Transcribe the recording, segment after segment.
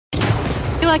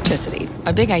Electricity,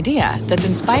 a big idea that's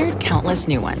inspired countless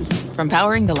new ones. From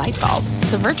powering the light bulb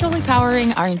to virtually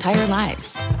powering our entire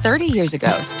lives. 30 years ago,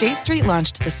 State Street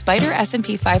launched the Spider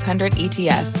S&P 500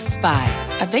 ETF,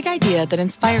 SPY. A big idea that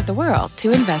inspired the world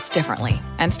to invest differently.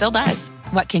 And still does.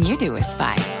 What can you do with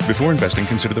SPY? Before investing,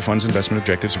 consider the fund's investment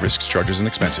objectives, risks, charges, and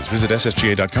expenses. Visit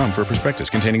ssga.com for a prospectus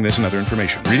containing this and other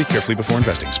information. Read it carefully before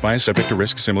investing. SPY is subject to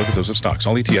risks similar to those of stocks.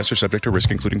 All ETFs are subject to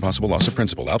risk, including possible loss of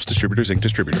principal. Alps Distributors, Inc.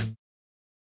 Distributor.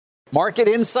 Market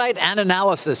insight and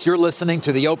analysis. You're listening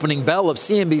to the opening bell of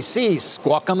CNBC's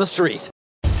Squawk on the Street.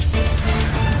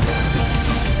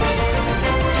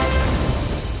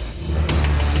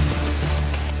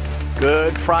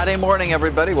 Good Friday morning,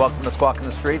 everybody. Welcome to Squawk on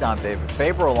the Street. I'm David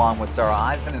Faber, along with Sarah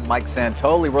Eisen and Mike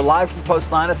Santoli. We're live from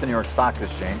Post 9 at the New York Stock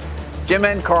Exchange. Jim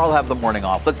and Carl have the morning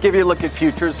off. Let's give you a look at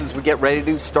futures as we get ready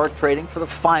to start trading for the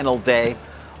final day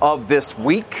of this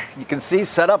week. You can see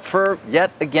set up for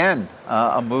yet again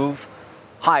a move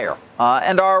higher.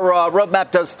 And our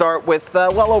roadmap does start with,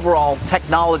 overall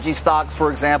technology stocks, for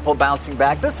example, bouncing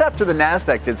back. This after the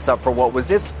NASDAQ did suffer what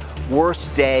was its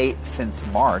worst day since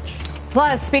March.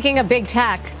 Plus, speaking of big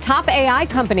tech, top AI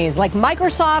companies like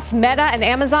Microsoft, Meta, and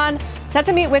Amazon set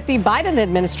to meet with the Biden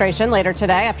administration later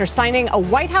today after signing a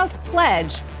White House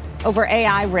pledge over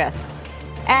AI risks.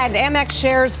 And AmEx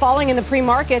shares falling in the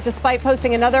pre-market despite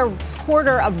posting another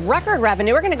quarter of record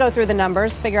revenue. We're going to go through the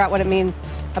numbers, figure out what it means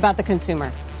about the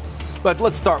consumer. But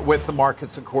let's start with the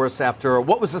markets, of course, after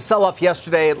what was a sell-off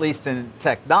yesterday, at least in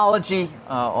technology,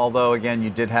 although, again, you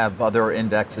did have other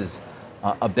indexes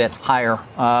a bit higher.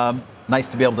 Nice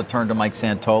to be able to turn to Mike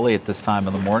Santoli at this time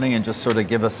of the morning and just sort of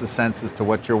give us a sense as to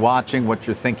what you're watching, what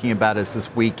you're thinking about as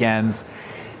this weekend's.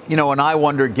 You know, and I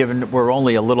wonder, given we're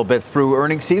only a little bit through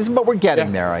earnings season, but we're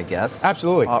getting there, I guess.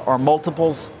 Absolutely. Are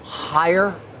multiples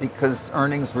higher because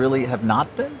earnings really have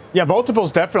not been? Yeah,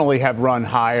 multiples definitely have run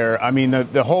higher. I mean,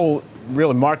 the whole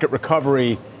real market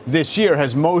recovery this year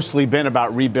has mostly been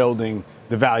about rebuilding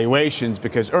the valuations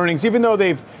because earnings, even though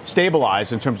they've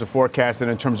stabilized in terms of forecast and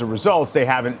in terms of results, they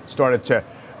haven't started to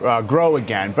grow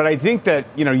again. But I think that,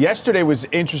 yesterday was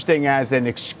interesting as an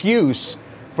excuse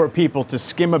for people to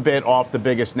skim a bit off the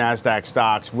biggest NASDAQ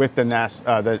stocks with the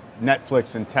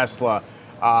Netflix and Tesla,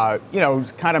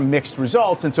 kind of mixed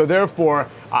results. And so therefore,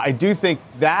 I do think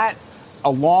that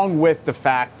along with the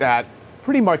fact that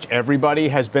pretty much everybody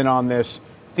has been on this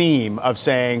theme of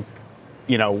saying,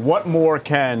 what more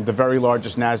can the very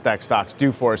largest NASDAQ stocks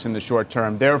do for us in the short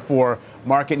term? Therefore,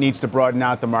 market needs to broaden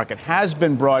out. The market has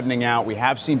been broadening out. We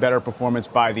have seen better performance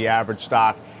by the average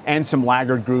stock and some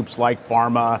laggard groups like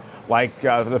pharma, like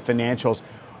the financials.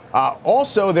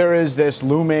 Also, there is this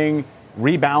looming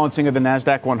rebalancing of the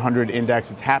NASDAQ 100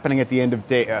 index. It's happening at the end of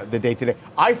the day today.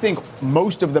 I think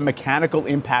most of the mechanical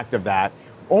impact of that,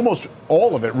 almost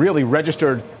all of it really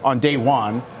registered on day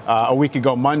one, a week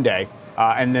ago Monday.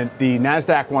 And then the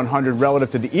NASDAQ 100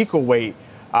 relative to the equal weight,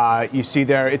 you see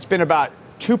there, it's been about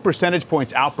 2 percentage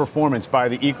points outperformance by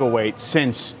the equal weight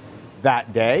since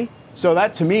that day. So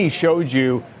that to me showed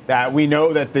you that we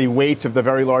know that the weights of the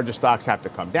very largest stocks have to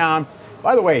come down.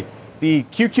 By the way, the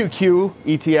QQQ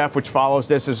ETF, which follows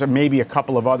this, is maybe a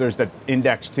couple of others that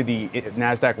index to the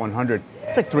NASDAQ 100.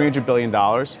 It's like $300 billion.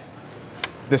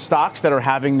 The stocks that are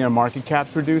having their market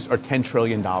caps reduced are $10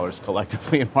 trillion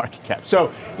collectively in market cap.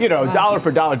 So, dollar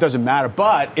for dollar doesn't matter.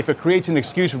 But if it creates an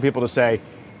excuse for people to say,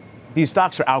 these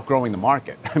stocks are outgrowing the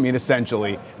market,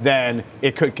 essentially, then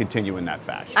it could continue in that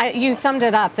fashion. You summed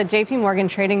it up. The JP Morgan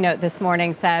trading note this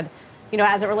morning said,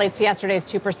 as it relates to yesterday's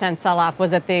 2% sell-off,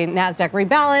 was it the NASDAQ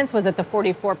rebalance? Was it the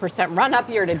 44% run-up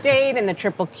year to date in the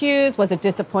triple Qs? Was it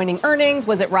disappointing earnings?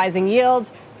 Was it rising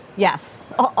yields? Yes,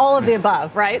 all of the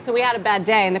above, right? So we had a bad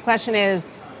day. And the question is,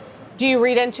 do you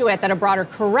read into it that a broader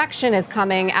correction is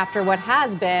coming after what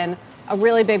has been a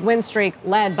really big win streak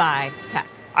led by tech?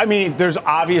 There's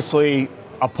obviously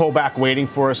a pullback waiting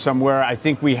for us somewhere. I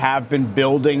think we have been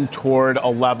building toward a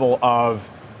level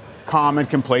of calm and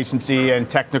complacency and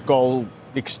technical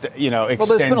extended. Well,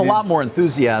 there's been a lot more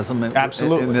enthusiasm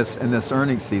Absolutely. in this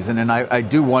earnings season. And I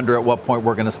do wonder at what point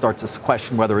we're going to start to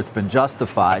question whether it's been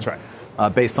justified. That's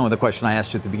right. Based on the question I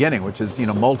asked you at the beginning, which is,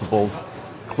 multiples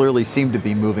clearly seem to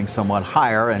be moving somewhat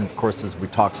higher. And, of course, as we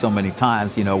talked so many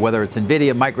times, whether it's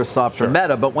NVIDIA, Microsoft, or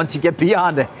Meta. But once you get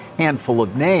beyond a handful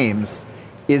of names,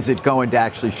 is it going to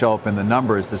actually show up in the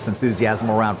numbers, this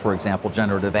enthusiasm around, for example,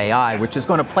 generative AI, which is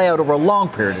going to play out over a long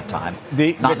period of time?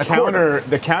 The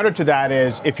counter to that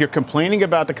is if you're complaining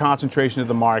about the concentration of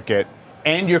the market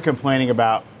and you're complaining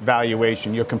about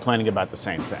valuation, you're complaining about the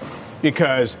same thing.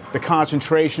 Because the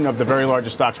concentration of the very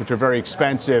largest stocks, which are very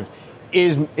expensive,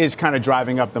 is kind of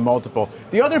driving up the multiple.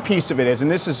 The other piece of it is,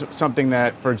 and this is something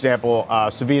that, for example,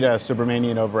 Savita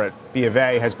Subramanian over at B of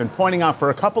A has been pointing out for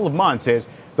a couple of months, is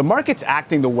the market's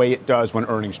acting the way it does when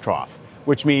earnings trough,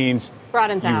 which means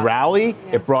broadens you out. rally,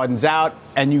 it broadens out,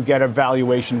 and you get a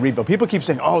valuation rebuild. People keep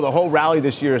saying, oh, the whole rally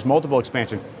this year is multiple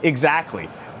expansion. Exactly.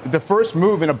 The first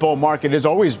move in a bull market is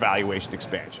always valuation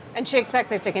expansion. And she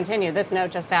expects it to continue. This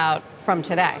note just out from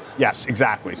today. Yes,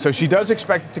 exactly. So she does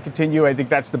expect it to continue. I think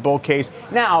that's the bull case.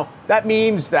 Now, that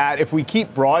means that if we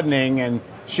keep broadening and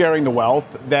sharing the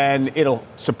wealth, then it'll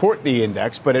support the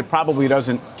index, but it probably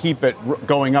doesn't keep it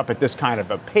going up at this kind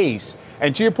of a pace.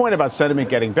 And to your point about sentiment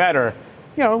getting better,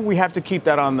 we have to keep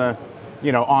that on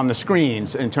the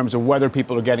screens in terms of whether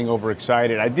people are getting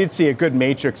overexcited. I did see a good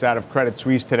matrix out of Credit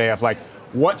Suisse today of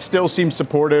what still seems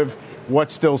supportive,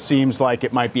 what still seems like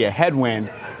it might be a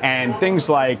headwind, and things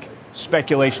like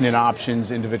speculation in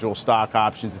options, individual stock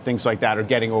options, and things like that are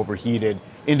getting overheated.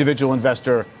 Individual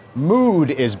investor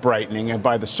mood is brightening, and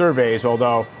by the surveys,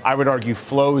 although I would argue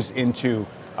flows into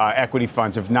equity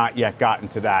funds have not yet gotten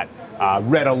to that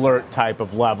red alert type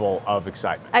of level of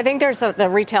excitement. I think there's the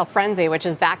retail frenzy, which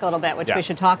is back a little bit, which we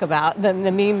should talk about. The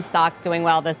meme stocks doing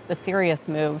well, the serious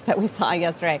move that we saw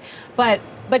yesterday. But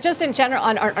just in general,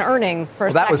 on earnings for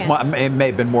a second. It may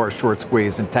have been more a short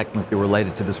squeeze and technically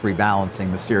related to this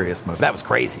rebalancing, the serious move. That was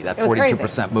crazy. That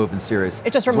 42% move in serious.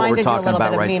 It just reminded you a little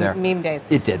bit of meme days.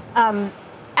 It did.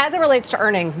 As it relates to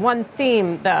earnings, one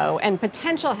theme, though, and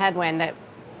potential headwind that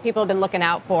people have been looking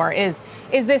out for is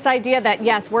this idea that,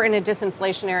 yes, we're in a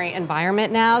disinflationary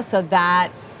environment now, so that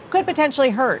could potentially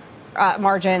hurt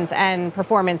margins and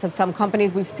performance of some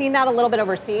companies. We've seen that a little bit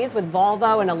overseas with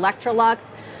Volvo and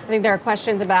Electrolux. I think there are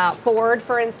questions about Ford,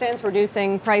 for instance,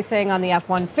 reducing pricing on the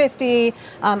F-150.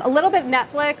 A little bit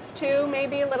Netflix, too,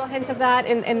 maybe a little hint of that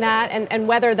in that, and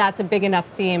whether that's a big enough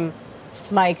theme,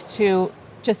 Mike, to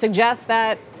suggest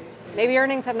that maybe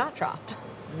earnings have not troughed.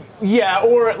 Yeah,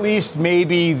 or at least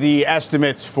maybe the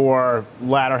estimates for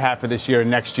latter half of this year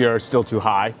and next year are still too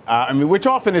high. Which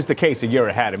often is the case a year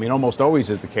ahead. Almost always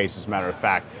is the case, as a matter of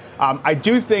fact. I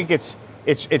do think it's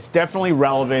definitely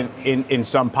relevant in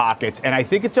some pockets, and I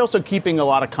think it's also keeping a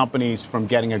lot of companies from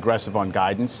getting aggressive on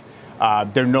guidance.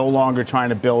 They're no longer trying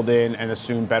to build in and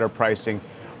assume better pricing.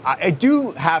 I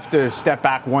do have to step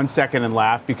back 1 second and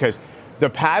laugh, because the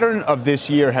pattern of this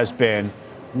year has been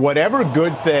whatever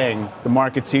good thing the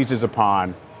market seizes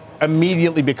upon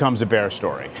immediately becomes a bear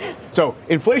story. So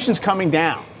inflation's coming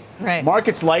down. Right.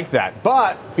 Markets like that,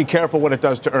 but be careful what it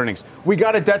does to earnings. We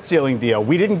got a debt ceiling deal.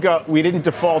 We didn't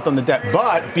default on the debt,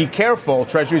 but be careful.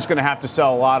 Treasury's going to have to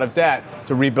sell a lot of debt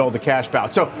to rebuild the cash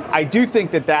balance. So I do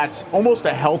think that that's almost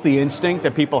a healthy instinct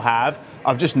that people have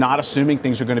of just not assuming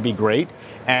things are going to be great,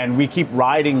 and we keep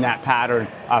riding that pattern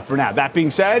for now. That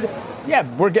being said, yeah,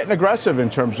 we're getting aggressive in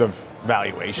terms of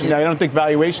valuation. Yeah. I don't think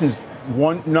valuation's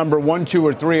number 1, 2,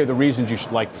 or 3 are the reasons you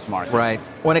should like this market. Right.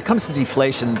 When it comes to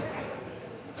deflation,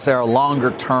 Sarah,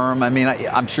 longer term,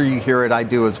 I'm sure you hear it, I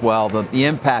do as well, the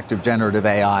impact of generative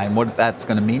AI and what that's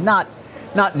going to mean, not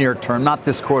near term, not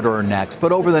this quarter or next,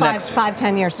 but over the next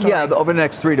 5-10 year story. Yeah, over the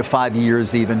next 3 to 5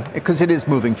 years even, because it is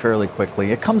moving fairly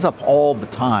quickly. It comes up all the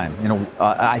time.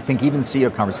 I think even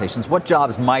CEO conversations, what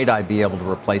jobs might I be able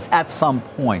to replace at some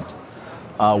point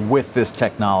with this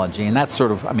technology? And that's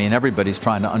sort of, everybody's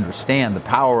trying to understand the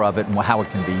power of it and how it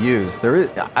can be used.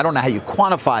 I don't know how you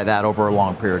quantify that over a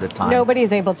long period of time.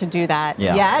 Nobody's able to do that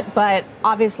yet, but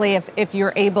obviously if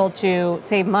you're able to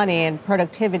save money and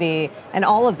productivity and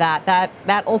all of that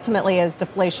ultimately is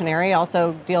deflationary,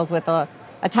 also deals with a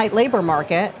tight labor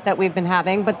market that we've been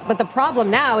having. But the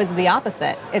problem now is the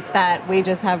opposite. It's that we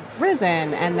just have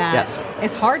risen, and that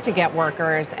it's hard to get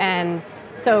workers. And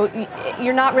so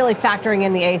you're not really factoring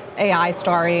in the AI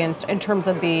story in terms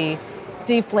of the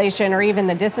deflation or even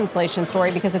the disinflation story,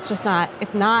 because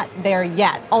it's not there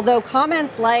yet. Although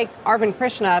comments like Arvind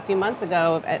Krishna a few months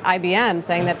ago at IBM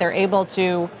saying that they're able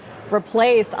to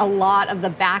replace a lot of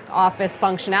the back office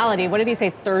functionality, what did he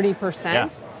say,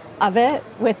 30% of it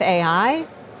with AI?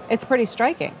 It's pretty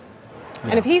striking. Yeah.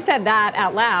 And if he said that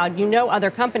out loud, other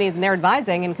companies, and they're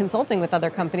advising and consulting with other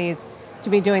companies to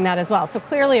be doing that as well. So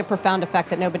clearly a profound effect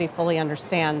that nobody fully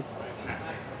understands.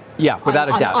 Yeah,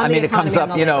 without a doubt. It comes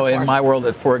up, in my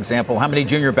world, for example, how many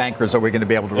junior bankers are we going to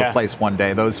be able to replace one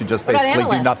day? Those who just basically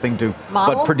do nothing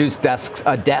but produce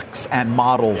decks and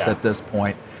models at this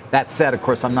point. That said, of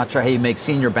course, I'm not sure how you make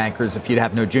senior bankers if you'd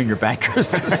have no junior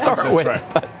bankers to start with. Right.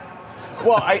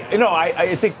 Well,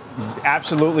 I think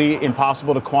absolutely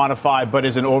impossible to quantify, but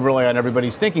as an overlay on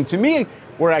everybody's thinking. To me,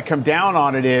 where I come down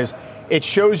on it is, it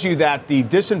shows you that the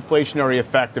disinflationary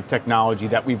effect of technology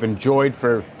that we've enjoyed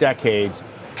for decades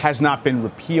has not been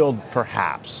repealed,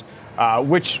 perhaps,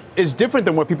 which is different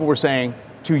than what people were saying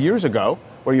 2 years ago,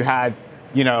 where you had,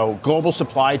 global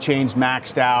supply chains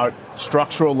maxed out,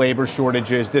 structural labor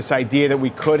shortages, this idea that we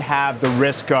could have the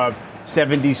risk of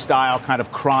 70s style kind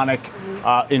of chronic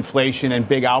inflation and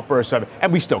big outbursts of it.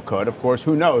 And we still could, of course,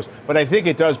 who knows? But I think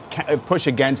it does push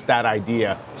against that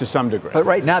idea to some degree. But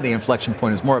right now, the inflection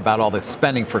point is more about all the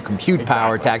spending for compute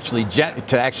power to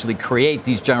actually create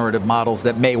these generative models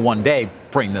that may one day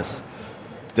bring this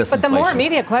disinflation. But the more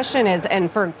immediate question is,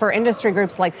 and for industry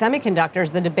groups like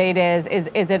semiconductors, the debate is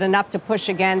it enough to push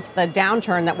against the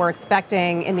downturn that we're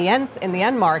expecting in the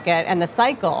end market and the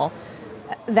cycle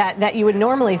that you would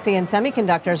normally see in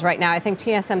semiconductors right now? I think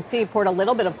TSMC poured a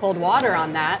little bit of cold water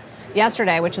on that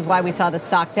yesterday, which is why we saw the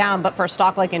stock down. But for a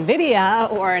stock like NVIDIA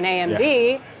or an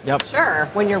AMD, sure,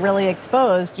 when you're really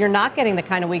exposed, you're not getting the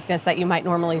kind of weakness that you might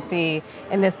normally see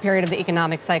in this period of the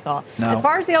economic cycle. No. As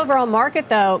far as the overall market,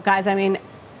 though, guys, I mean,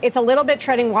 it's a little bit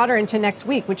treading water into next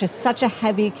week, which is such a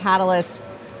heavy catalyst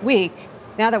week.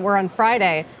 Now that we're on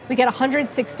Friday, we get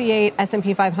 168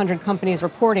 S&P 500 companies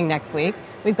reporting next week.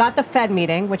 We've got the Fed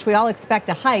meeting, which we all expect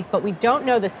to hike, but we don't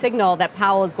know the signal that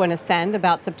Powell is going to send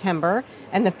about September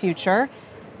and the future.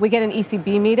 We get an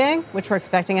ECB meeting, which we're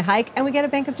expecting a hike, and we get a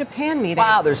Bank of Japan meeting.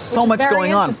 Wow, there's so much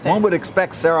going on. One would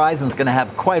expect Sarah Eisen's going to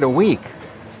have quite a week.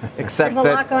 Except there's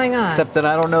a lot going on. Except that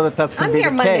I don't know that that's going to be the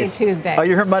case. I'm here Monday and Tuesday. Oh,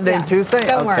 you're here Monday and Tuesday?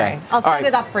 Don't worry. I'll set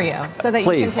it up for you so that you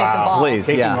can take the ball. Please,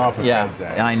 Taking off a Fed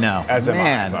day. I know.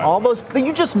 Man, all those.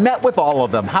 You just met with all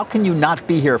of them. How can you not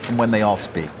be here from when they all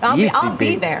speak? I'll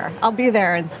be there. I'll be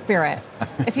there in spirit.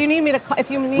 If you need me to,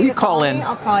 call me,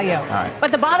 I'll call you. All right.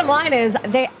 But the bottom line is,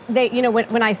 they,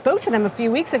 when I spoke to them a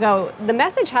few weeks ago, the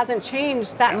message hasn't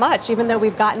changed that much, even though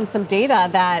we've gotten some data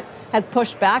that has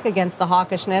pushed back against the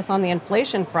hawkishness on the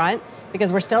inflation front,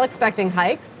 because we're still expecting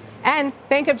hikes. And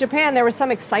Bank of Japan, there was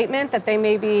some excitement that they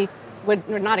maybe would,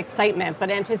 or not excitement, but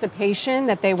anticipation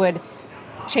that they would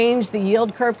change the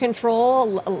yield curve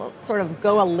control, sort of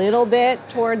go a little bit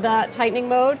toward the tightening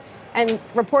mode. And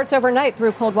reports overnight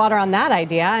threw cold water on that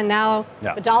idea. And now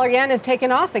the dollar yen has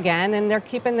taken off again, and they're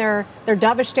keeping their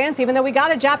dovish stance, even though we got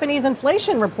a Japanese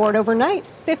inflation report overnight,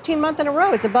 15 months in a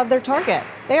row. It's above their target.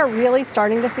 They are really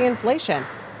starting to see inflation.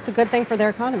 It's a good thing for their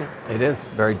economy. It is.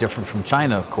 Very different from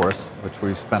China, of course, which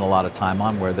we've spent a lot of time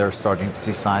on, where they're starting to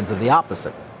see signs of the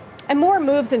opposite. And more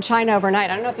moves in China overnight.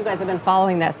 I don't know if you guys have been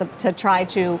following this, to try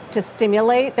to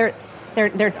stimulate their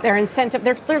incentive.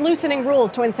 They're loosening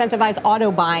rules to incentivize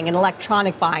auto buying and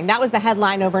electronic buying. That was the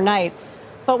headline overnight.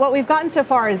 But what we've gotten so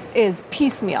far is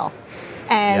piecemeal.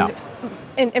 And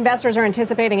investors are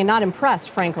anticipating, and not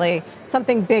impressed, frankly,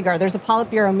 something bigger. There's a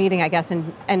Politburo meeting, I guess,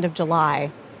 in end of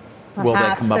July.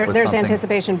 Perhaps there's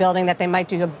anticipation building that they might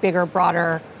do a bigger,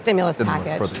 broader stimulus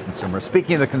package for the consumer.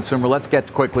 Speaking of the consumer, let's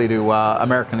get quickly to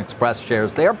American Express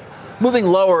shares. They are moving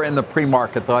lower in the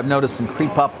pre-market, though. I've noticed them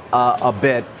creep up a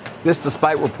bit. This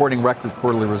despite reporting record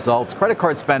quarterly results. Credit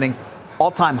card spending,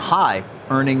 all-time high.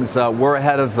 Earnings were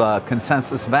ahead of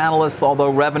consensus of analysts, although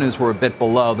revenues were a bit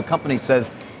below. The company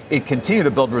says it continued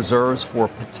to build reserves for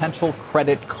potential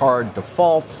credit card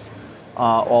defaults,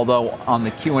 although on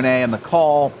the Q&A and the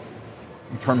call,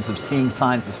 in terms of seeing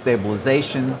signs of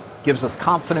stabilization, gives us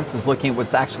confidence, is looking at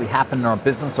what's actually happened in our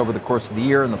business over the course of the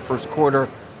year in the first quarter.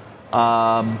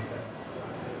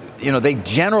 They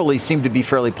generally seem to be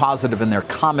fairly positive in their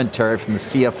commentary from the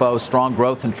CFO. Strong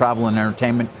growth in travel and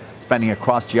entertainment spending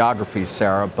across geographies,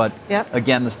 Sarah. But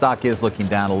again, the stock is looking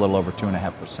down a little over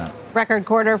 2.5%. Record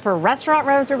quarter for restaurant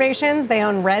reservations. They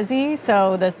own Resi,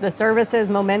 so the services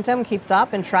momentum keeps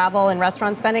up in travel and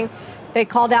restaurant spending. They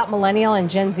called out millennial and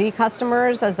Gen Z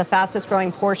customers as the fastest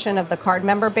growing portion of the card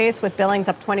member base, with billings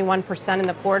up 21% in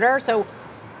the quarter. So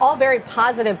all very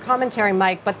positive commentary,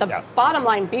 Mike, but the bottom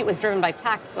line beat was driven by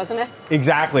tax, wasn't it?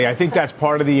 Exactly. I think that's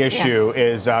part of the issue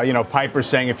is, Piper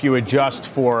saying if you adjust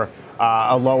for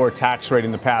a lower tax rate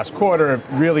in the past quarter, it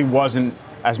really wasn't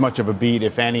as much of a beat,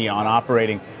 if any, on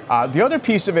operating. The other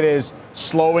piece of it is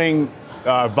slowing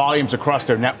volumes across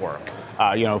their network.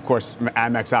 Of course,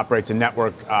 AmEx operates a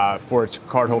network for its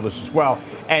cardholders as well.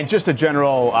 And just a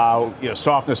general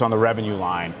softness on the revenue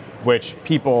line, which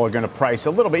people are going to price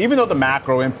a little bit. Even though the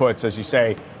macro inputs, as you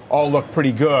say, all look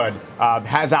pretty good,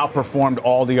 has outperformed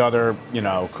all the other,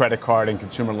 credit card and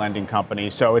consumer lending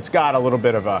companies. So it's got a little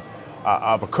bit of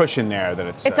a cushion there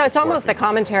that it's almost the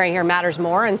commentary here matters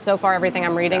more. And so far, everything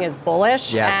I'm reading is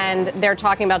bullish. Yes. And they're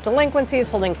talking about delinquencies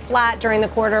holding flat during the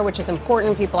quarter, which is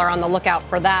important. People are on the lookout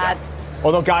for that. Yeah.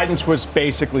 Although guidance was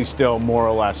basically still more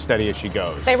or less steady as she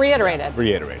goes. They reiterated.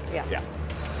 Yeah.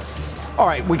 All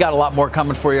right, we got a lot more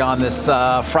coming for you on this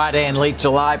Friday in late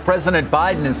July. President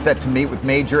Biden is set to meet with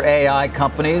major AI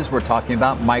companies. We're talking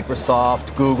about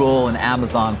Microsoft, Google, and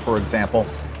Amazon, for example.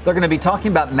 They're going to be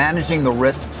talking about managing the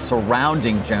risks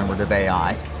surrounding generative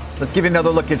AI. Let's give you another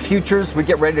look at futures. We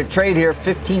get ready to trade here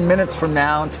 15 minutes from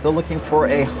now and still looking for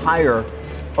a higher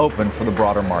open for the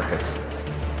broader markets.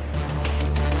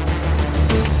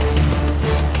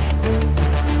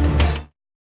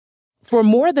 For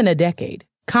more than a decade,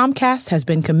 Comcast has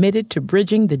been committed to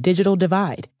bridging the digital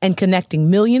divide and connecting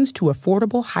millions to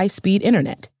affordable high-speed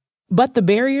internet. But the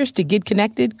barriers to get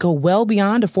connected go well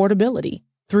beyond affordability.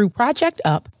 Through Project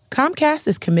Up, Comcast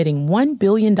is committing $1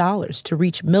 billion to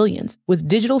reach millions with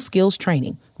digital skills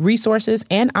training, resources,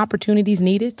 and opportunities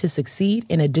needed to succeed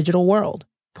in a digital world.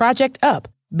 Project Up,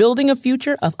 building a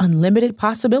future of unlimited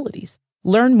possibilities.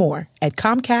 Learn more at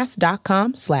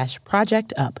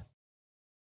comcast.com/projectup.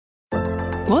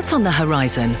 What's on the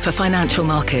horizon for financial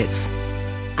markets?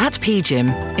 At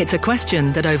PGIM, it's a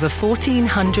question that over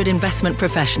 1,400 investment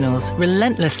professionals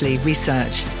relentlessly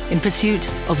research in pursuit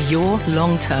of your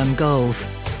long-term goals.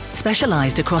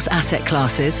 Specialized across asset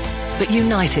classes, but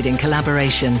united in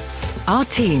collaboration, our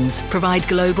teams provide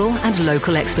global and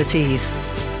local expertise.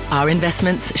 Our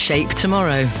investments shape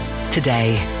tomorrow,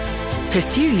 today.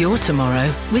 Pursue your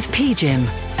tomorrow with PGIM,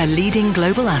 a leading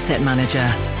global asset manager.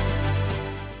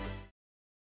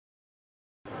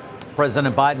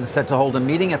 President Biden is set to hold a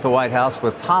meeting at the White House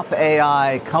with top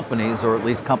AI companies, or at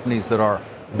least companies that are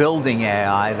building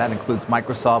AI. That includes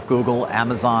Microsoft, Google,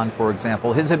 Amazon, for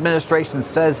example. His administration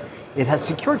says it has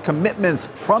secured commitments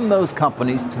from those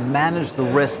companies to manage the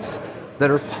risks that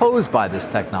are posed by this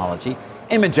technology.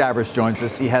 Eamon Javers joins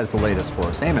us. He has the latest for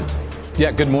us. Eamon.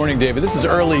 Yeah, good morning, David. This is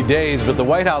early days, but the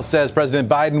White House says President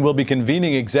Biden will be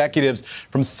convening executives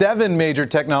from 7 major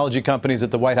technology companies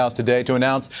at the White House today to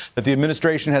announce that the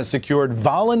administration has secured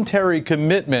voluntary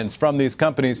commitments from these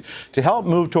companies to help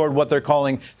move toward what they're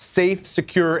calling safe,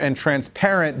 secure, and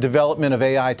transparent development of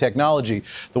AI technology.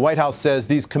 The White House says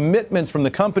these commitments from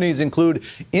the companies include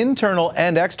internal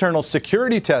and external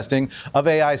security testing of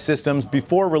AI systems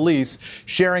before release,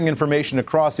 sharing information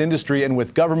across industry and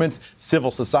with governments,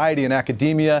 civil society, and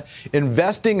academia,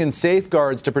 investing in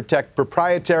safeguards to protect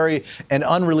proprietary and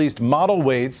unreleased model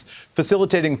weights,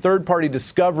 facilitating third-party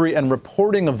discovery and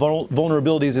reporting of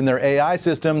vulnerabilities in their AI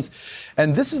systems.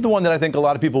 And this is the one that I think a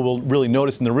lot of people will really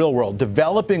notice in the real world,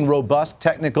 developing robust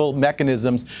technical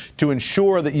mechanisms to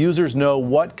ensure that users know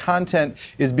what content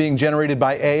is being generated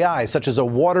by AI, such as a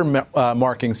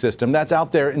watermarking system. That's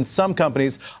out there in some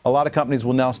companies. A lot of companies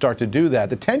will now start to do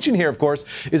that. The tension here, of course,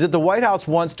 is that the White House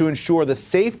wants to ensure the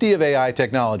safety of AI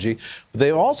technology.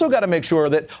 They've also got to make sure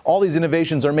that all these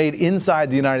innovations are made inside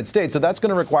the United States. So that's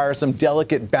going to require some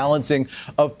delicate balancing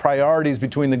of priorities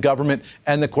between the government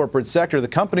and the corporate sector. The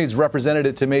companies represented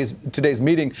at today's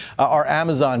meeting are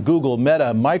Amazon, Google,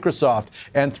 Meta, Microsoft,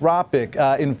 Anthropic,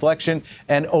 Inflection,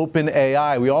 and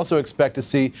OpenAI. We also expect to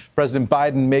see President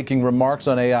Biden making remarks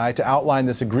on AI to outline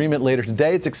this agreement later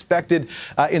today. It's expected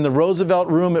in the Roosevelt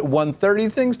Room at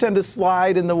 1:30. Things tend to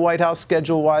slide in the White House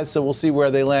schedule-wise, so we'll see where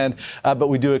they land. But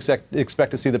we do expect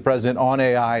to see the president on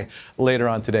AI later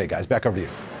on today. Guys, back over to you.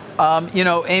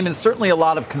 Eamon, certainly a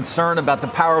lot of concern about the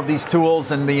power of these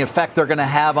tools and the effect they're going to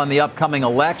have on the upcoming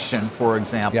election, for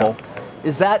example. Yeah.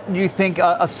 Is that, do you think,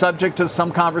 a subject of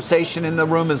some conversation in the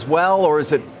room as well, or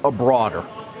is it a broader?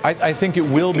 I think it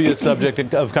will be a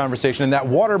subject of conversation, and that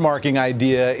watermarking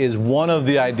idea is one of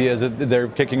the ideas that they're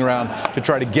kicking around to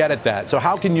try to get at that. So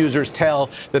how can users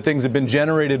tell that things have been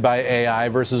generated by AI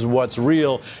versus what's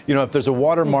real? You know, if there's a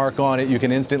watermark on it, you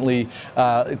can instantly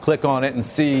click on it and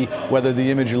see whether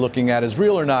the image you're looking at is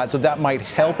real or not. So that might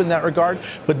help in that regard.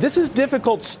 But this is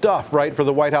difficult stuff, right, for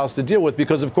the White House to deal with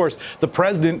because, of course, the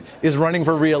president is running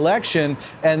for re-election,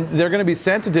 and they're going to be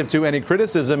sensitive to any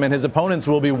criticism, and his opponents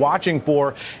will be watching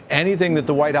for anything that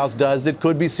the White House does that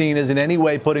could be seen as in any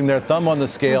way putting their thumb on the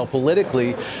scale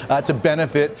politically to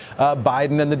benefit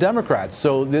Biden and the Democrats.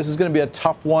 So this is going to be a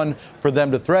tough one for them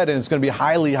to thread, and it's going to be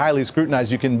highly, highly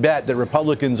scrutinized. You can bet that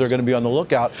Republicans are going to be on the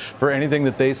lookout for anything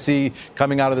that they see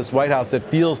coming out of this White House that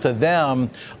feels to them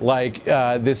like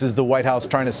this is the White House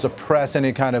trying to suppress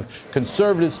any kind of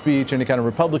conservative speech, any kind of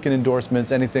Republican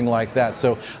endorsements, anything like that.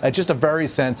 So it's just a very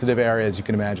sensitive area, as you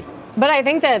can imagine. But I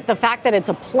think that the fact that it's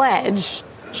a pledge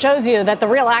shows you that the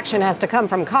real action has to come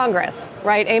from Congress,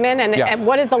 right, Eamon? And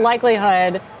what is the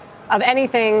likelihood of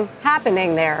anything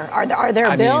happening there? Are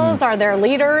there bills? Are there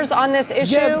leaders on this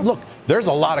issue? Yeah, look, there's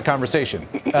a lot of conversation.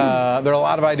 There are a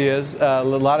lot of ideas. A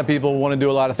lot of people want to do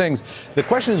a lot of things. The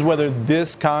question is whether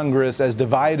this Congress, as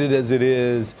divided as it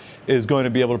is going to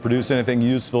be able to produce anything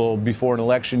useful before an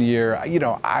election year.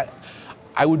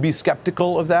 I would be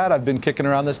skeptical of that. I've been kicking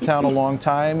around this town a long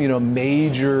time.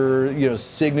 Major,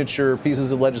 signature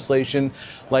pieces of legislation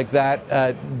like that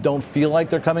don't feel like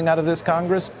they're coming out of this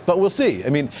Congress, but we'll see. I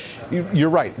mean, you're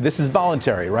right. This is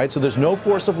voluntary, right? So there's no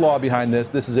force of law behind this.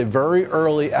 This is a very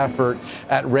early effort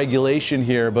at regulation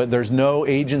here, but there's no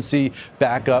agency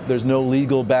backup. There's no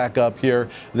legal backup here.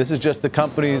 This is just the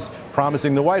companies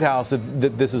promising the White House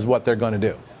that this is what they're going to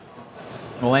do.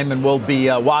 Well, Eamon, we'll be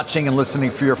watching and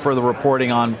listening for your further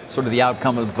reporting on sort of the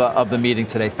outcome of the meeting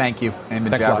today. Thank you,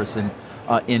 Eamon Javerson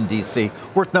in D.C.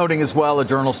 Worth noting as well, a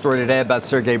journal story today about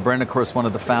Sergey Brin, of course, one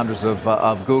of the founders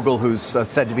of Google, who's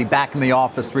said to be back in the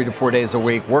office 3 to 4 days a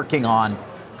week working on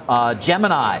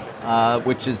Gemini,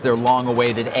 which is their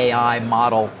long-awaited AI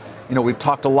model. We've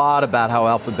talked a lot about how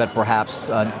Alphabet perhaps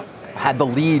had the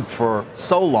lead for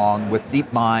so long with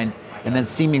DeepMind and then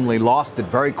seemingly lost it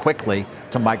very quickly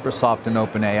to Microsoft and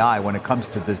OpenAI when it comes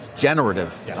to this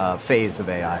generative phase of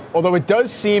AI. Although it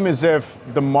does seem as if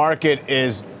the market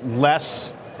is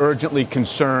less urgently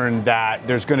concerned that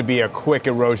there's going to be a quick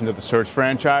erosion of the search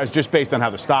franchise just based on how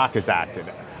the stock has acted.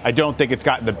 I don't think it's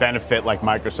gotten the benefit like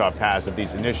Microsoft has of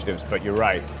these initiatives, but you're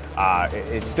right.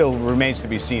 It still remains to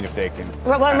be seen if they can.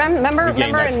 Well, remember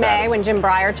in May when Jim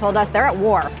Breyer told us they're at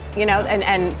war,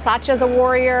 and Satya's a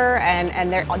warrior,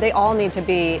 and they all need to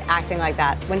be acting like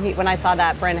that. When I saw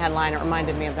that Brin headline, it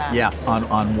reminded me of that. Yeah,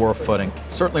 on war footing.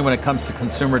 Certainly when it comes to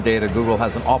consumer data, Google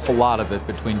has an awful lot of it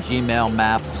between Gmail,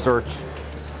 Maps, Search,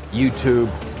 YouTube,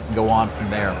 and go on from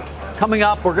there. Coming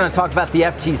up, we're going to talk about the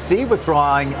FTC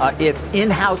withdrawing its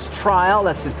in-house trial.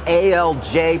 That's its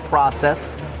ALJ process.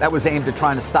 That was aimed at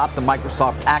trying to stop the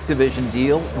Microsoft Activision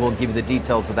deal. We'll give you the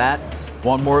details of that.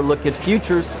 One more look at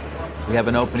futures. We have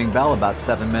an opening bell about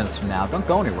 7 minutes from now. Don't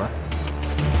go anywhere.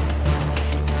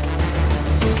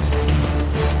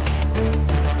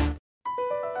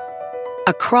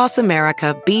 Across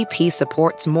America, BP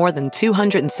supports more than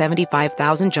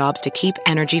 275,000 jobs to keep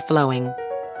energy flowing.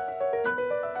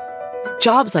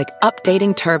 Jobs like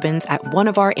updating turbines at one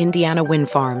of our Indiana wind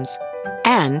farms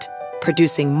and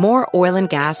producing more oil and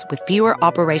gas with fewer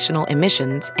operational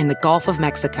emissions in the Gulf of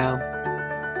Mexico.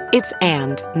 It's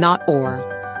and, not or.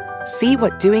 See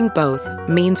what doing both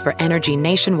means for energy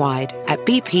nationwide at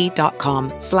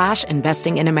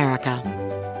bp.com/investing in America.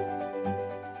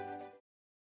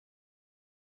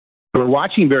 We're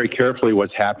watching very carefully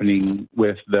what's happening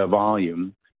with the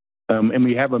volume. And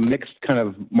we have a mixed kind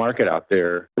of market out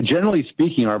there. But generally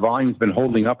speaking, our volume's been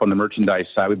holding up on the merchandise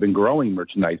side. We've been growing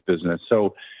merchandise business.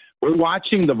 So we're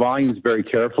watching the volumes very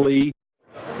carefully.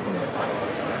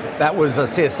 That was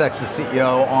CSX's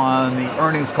CEO on the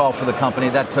earnings call for the company.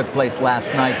 That took place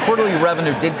last night. Quarterly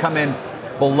revenue did come in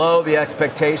below the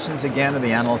expectations, again, of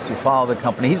the analysts who follow the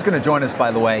company. He's going to join us,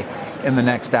 by the way, in the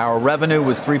next hour. Revenue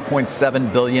was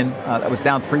 $3.7 billion. That was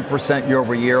down 3% year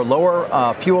over year.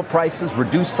 Lower fuel prices,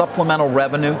 reduced supplemental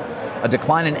revenue, a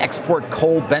decline in export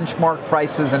coal benchmark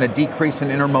prices, and a decrease in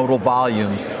intermodal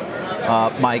volumes.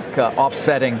 Mike,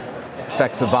 offsetting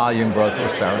effects of volume growth or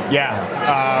Sarah?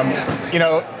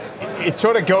 Yeah. It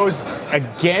sort of goes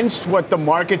against what the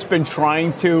market's been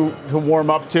trying to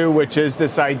warm up to, which is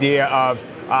this idea of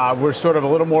we're sort of a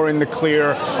little more in the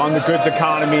clear on the goods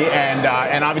economy, and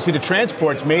obviously the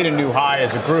transport's made a new high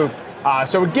as a group.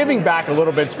 So we're giving back a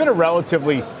little bit. It's been a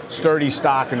relatively sturdy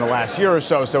stock in the last year or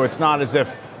so, so it's not as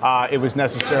if it was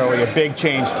necessarily a big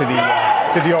change to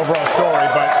the overall story.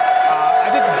 But I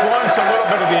think it blunts a little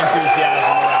bit of the enthusiasm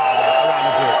around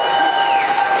the group.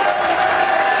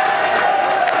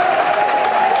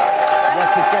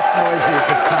 Yes, it gets noisy at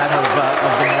this time of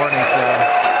the morning,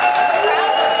 Sarah.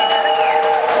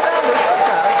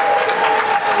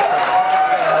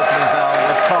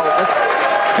 Let's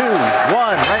 2, 1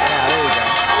 right now. There you go.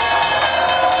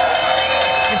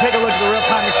 You can take a look at the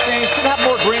real-time exchange. Should have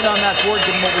more green on that board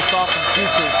given what we saw from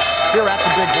futures here at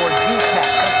the big board. VCAT,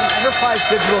 that's an enterprise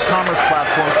digital commerce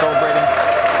platform celebrating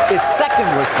its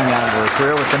second listing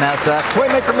anniversary with the NASDAQ.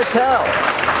 Toymaker Mattel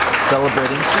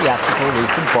celebrating theatrical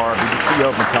release of Barbie. The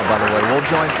CEO of Mattel, by the way, will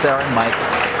join Sarah and Mike.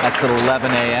 That's at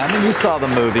 11 a.m. And you saw the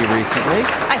movie recently.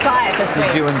 I saw it this week.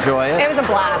 Did you enjoy it? It was a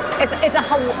blast.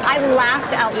 I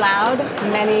laughed out loud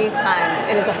many times.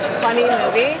 It is a funny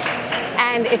movie.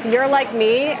 And if you're like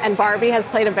me and Barbie has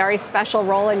played a very special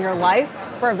role in your life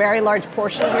for a very large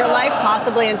portion of your life,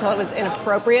 possibly until it was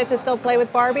inappropriate to still play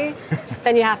with Barbie,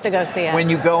 then you have to go see it. When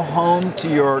you go home to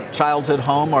your childhood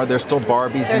home, are there still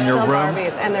Barbies in your room? There's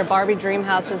still Barbies, and their Barbie dream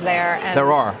house is there. And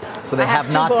there are. So they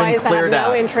have not been cleared out. I have 2 boys that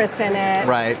have no interest in it.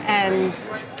 Right. And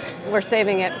we're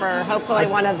saving it for hopefully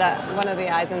one of the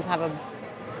Eisens have a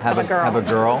girl. Have a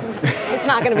girl. It's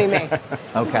not going to be me.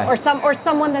 Okay. Or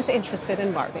someone that's interested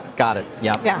in Barbie. Got it.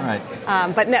 Yeah. Yeah.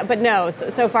 All right. But no.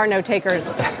 So far, no takers.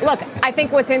 Look, I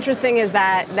think what's interesting is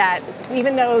that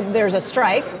even though there's a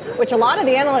strike, which a lot of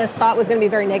the analysts thought was going to be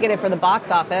very negative for the box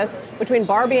office, between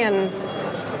Barbie and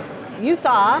I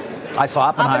saw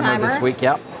Oppenheimer this week.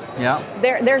 Yep. Yeah.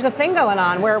 There's a thing going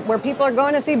on where people are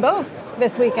going to see both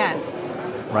this weekend.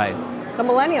 Right. The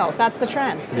millennials, that's the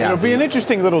trend. Yeah. It'll be an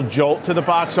interesting little jolt to the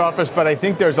box office, but I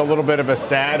think there's a little bit of a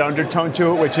sad undertone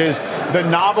to it, which is the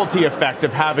novelty effect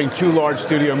of having 2 large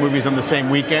studio movies on the same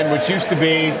weekend, which used to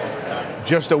be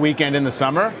just a weekend in the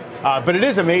summer. But it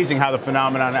is amazing how the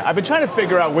phenomenon, I've been trying to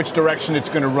figure out which direction it's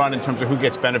going to run in terms of who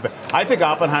gets benefit. I think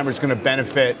Oppenheimer is going to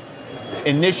benefit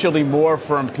initially more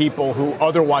from people who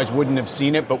otherwise wouldn't have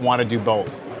seen it but want to do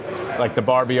both. Like the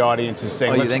Barbie audience is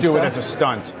saying, let's do it as a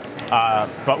stunt.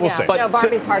 But we'll see. But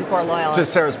Barbie's hardcore loyal. To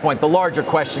Sarah's point, the larger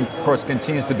question, of course,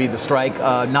 continues to be the strike.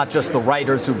 Not just the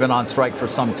writers who've been on strike for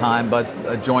some time,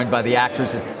 but joined by the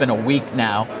actors. It's been a week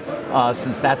now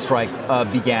since that strike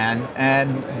began,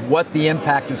 and what the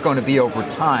impact is going to be over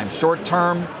time. Short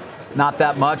term, not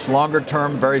that much. Longer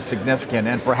term, very significant.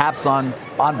 And perhaps on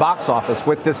box office,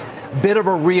 with this bit of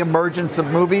a reemergence of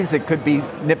movies, it could be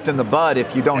nipped in the bud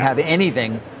if you don't have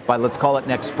anything by, let's call it,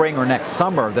 next spring or next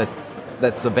summer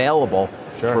that's available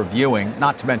for viewing.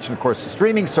 Not to mention, of course, the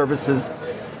streaming services,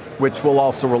 which will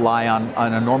also rely on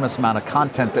an enormous amount of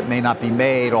content that may not be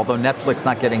made, although Netflix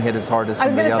not getting hit as hard as some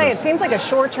of the others. I was going to say, it seems like a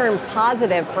short-term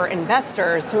positive for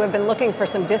investors who have been looking for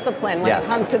some discipline when it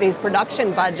comes to these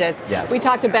production budgets. Yes. We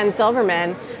talked to Ben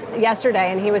Silverman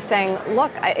yesterday, and he was saying,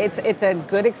 look, it's a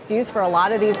good excuse for a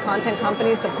lot of these content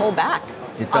companies to pull back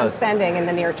on spending in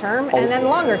the near term. And then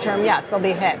longer term, yes, they'll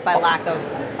be hit by lack of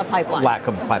a pipeline.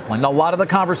 Now, a lot of the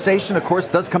conversation, of course,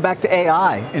 does come back to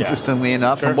AI, interestingly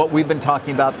enough, and what we've been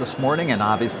talking about this morning, and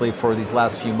obviously for these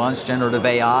last few months, generative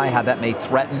AI, how that may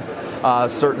threaten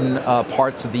certain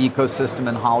parts of the ecosystem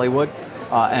in Hollywood.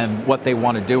 And what they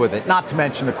want to do with it. Not to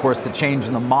mention, of course, the change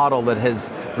in the model that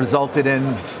has resulted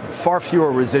in far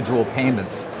fewer residual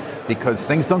payments because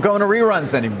things don't go into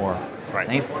reruns anymore.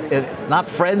 Right. It's not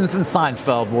Friends and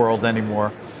Seinfeld world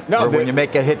anymore. No, when you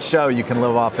make a hit show, you can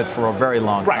live off it for a very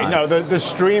long time. Right. No, the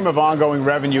stream of ongoing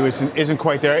revenue isn't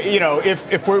quite there. You know,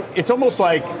 it's almost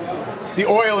like the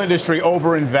oil industry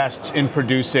overinvests in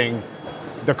producing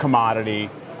the commodity.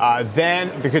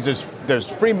 Then, because there's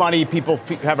free money, people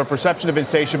have a perception of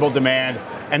insatiable demand,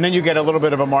 and then you get a little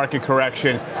bit of a market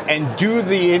correction. And do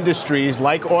the industries,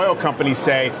 like oil companies,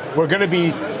 say, we're going to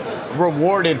be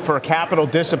rewarded for capital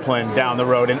discipline down the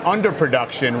road and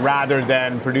underproduction rather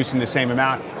than producing the same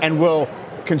amount? And will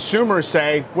consumers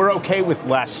say, we're okay with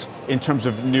less in terms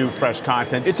of new, fresh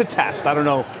content? It's a test. I don't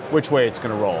know which way it's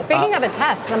going to roll. Speaking of a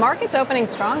test, the market's opening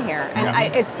strong here.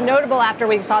 And it's notable after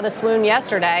we saw the swoon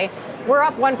yesterday. We're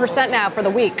up 1% now for the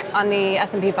week on the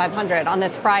S&P 500 on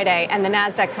this Friday, and the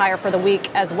Nasdaq's higher for the week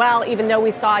as well, even though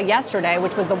we saw yesterday,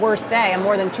 which was the worst day, a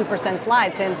more than 2%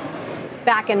 slide since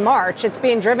back in March. It's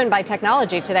being driven by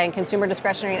technology today and consumer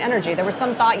discretionary and energy. There was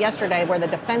some thought yesterday where the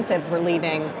defensives were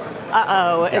leading.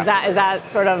 Is that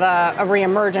sort of a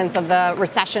reemergence of the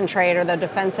recession trade or the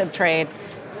defensive trade?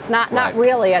 It's not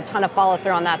really a ton of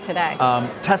follow-through on that today.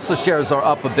 Tesla shares are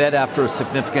up a bit after a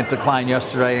significant decline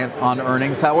yesterday on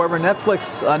earnings. However,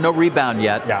 Netflix, no rebound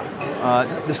yet.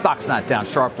 The stock's not down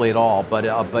sharply at all,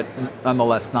 but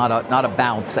nonetheless, not a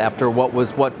bounce after what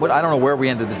I don't know where we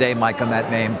ended the day, Mike, on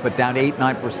that name, but down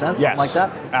 8-9%, something like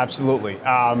that. Absolutely.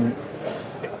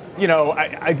 You know,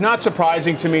 it's not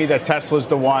surprising to me that Tesla's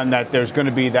the one that there's going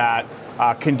to be that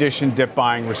conditioned dip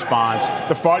buying response.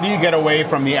 The farther you get away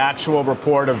from the actual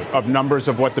report of numbers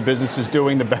of what the business is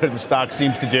doing, the better the stock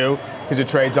seems to do because it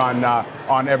trades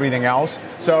on everything else.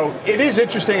 So it is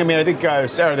interesting. I mean, I think,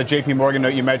 Sarah, the JP Morgan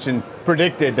note you mentioned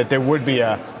predicted that there would be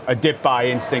a dip buy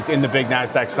instinct in the big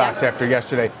NASDAQ stocks after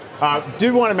yesterday.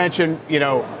 Do want to mention, you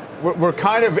know, we're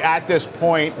kind of at this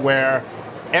point where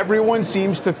everyone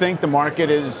seems to think the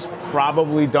market is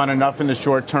probably done enough in the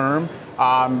short term.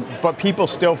 But people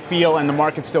still feel and the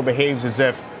market still behaves as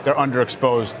if they're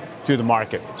underexposed to the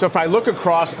market. So if I look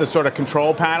across the sort of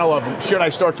control panel of should I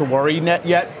start to worry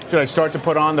yet? Should I start to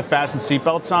put on the fasten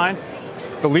seatbelt sign?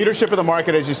 The leadership of the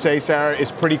market, as you say, Sarah,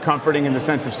 is pretty comforting in the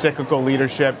sense of cyclical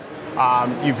leadership.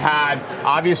 You've had,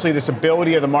 obviously, this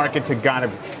ability of the market to kind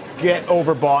of get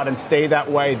overbought and stay that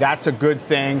way. That's a good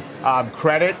thing.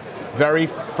 Credit very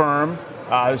firm,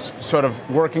 sort of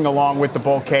working along with the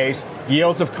bull case.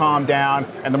 Yields have calmed down,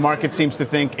 and the market seems to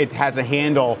think it has a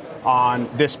handle on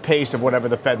this pace of whatever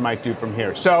the Fed might do from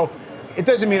here. So it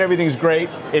doesn't mean everything's great.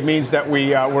 It means that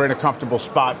we're in a comfortable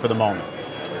spot for the moment.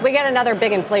 We get another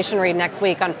big inflation read next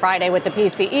week on Friday with the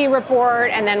PCE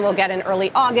report, and then we'll get in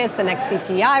early August the next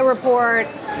CPI report.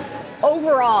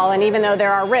 Overall, and even though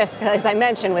there are risks, as I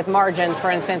mentioned, with margins, for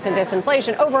instance, and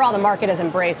disinflation, overall the market has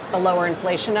embraced the lower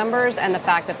inflation numbers and the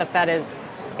fact that the Fed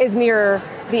is near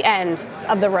the end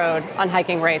of the road on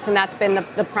hiking rates. And that's been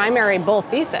the primary bull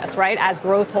thesis, right? As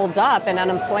growth holds up and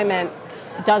unemployment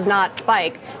does not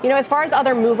spike. You know, as far as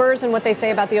other movers and what they say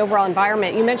about the overall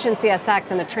environment, you mentioned CSX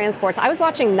and the transports. I was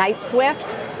watching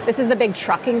Knight-Swift. This is the big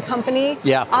trucking company.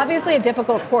 Yeah. Obviously a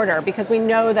difficult quarter because we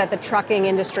know that the trucking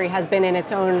industry has been in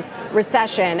its own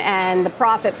recession and the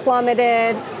profit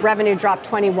plummeted, revenue dropped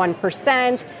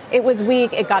 21%. It was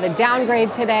weak. It got a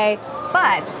downgrade today.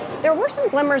 But there were some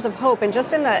glimmers of hope. And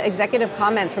just in the executive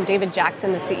comments from David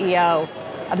Jackson, the CEO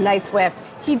of Knight-Swift,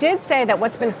 he did say that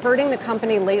what's been hurting the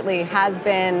company lately has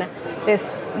been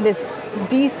this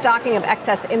destocking of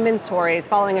excess inventories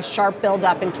following a sharp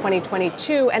buildup in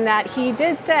 2022, and that he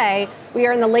did say we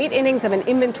are in the late innings of an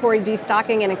inventory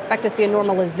destocking and expect to see a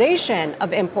normalization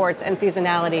of imports and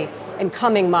seasonality in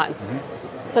coming months. Mm-hmm.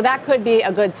 So that could be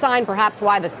a good sign, perhaps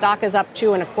why the stock is up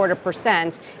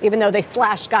 2.25%, even though they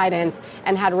slashed guidance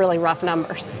and had really rough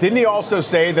numbers. Didn't he also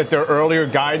say that their earlier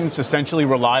guidance essentially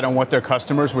relied on what their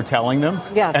customers were telling them?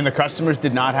 Yes. And the customers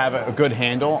did not have a good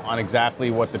handle on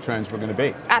exactly what the trends were going to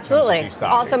be. Absolutely.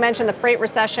 Also mentioned the freight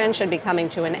recession should be coming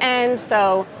to an end.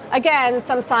 So, again,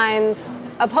 some signs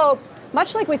of hope,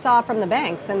 much like we saw from the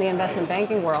banks and the investment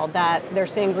banking world, that they're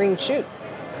seeing green shoots.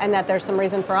 And that there's some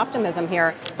reason for optimism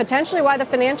here. Potentially why the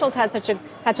financials had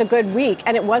such a good week.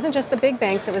 And it wasn't just the big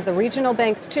banks, it was the regional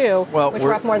banks too, which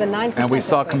were up more than 9%. And we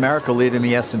saw Comerica leading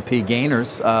the S&P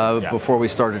gainers before we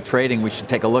started trading. We should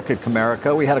take a look at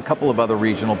Comerica. We had a couple of other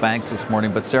regional banks this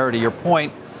morning. But Sarah, to your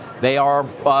point, they are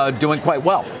doing quite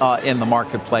well in the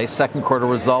marketplace. Second quarter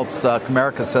results,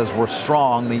 Comerica says, were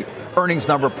strong. The earnings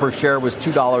number per share was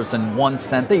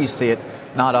 $2.01. There you see it,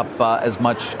 not up as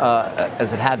much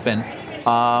as it had been.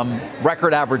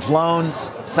 Record average loans,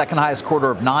 second highest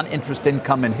quarter of non-interest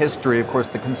income in history. Of course,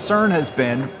 the concern has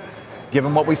been,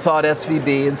 given what we saw at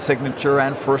SVB and Signature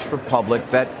and First Republic,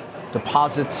 that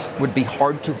deposits would be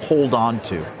hard to hold on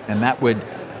to. And that would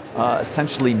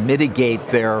essentially mitigate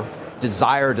their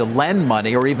desire to lend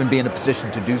money or even be in a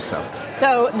position to do so.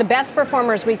 So the best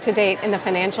performers week to date in the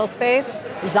financial space,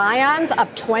 Zion's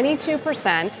up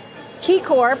 22%,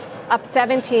 KeyCorp up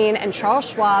 17%, and Charles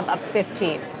Schwab up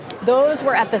 15%. Those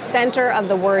were at the center of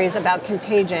the worries about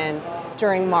contagion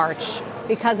during March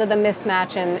because of the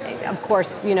mismatch and, of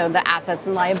course, you know, the assets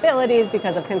and liabilities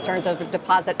because of concerns over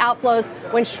deposit outflows.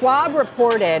 When Schwab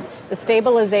reported the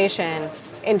stabilization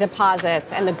in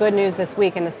deposits and the good news this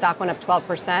week and the stock went up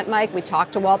 12%, Mike, we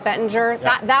talked to Walt Bettinger.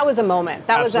 Yeah. That was a moment.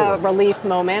 That Absolutely. Was a relief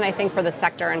moment, I think, for the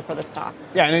sector and for the stock.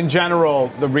 Yeah, and in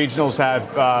general, the regionals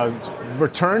have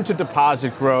returned to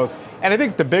deposit growth. And I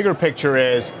think the bigger picture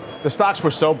is the stocks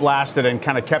were so blasted and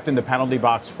kind of kept in the penalty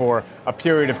box for a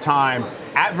period of time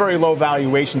at very low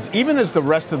valuations, even as the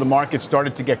rest of the market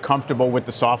started to get comfortable with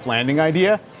the soft landing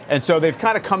idea. And so they've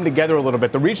kind of come together a little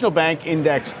bit. The regional bank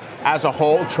index as a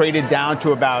whole traded down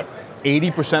to about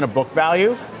 80% of book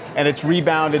value, and it's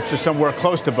rebounded to somewhere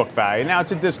close to book value. Now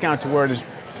it's a discount to where it is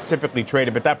typically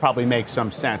traded, but that probably makes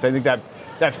some sense. I think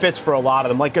that fits for a lot of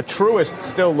them. Like a Truist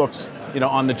still looks, you know,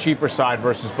 on the cheaper side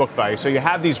versus book value. So you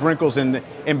have these wrinkles in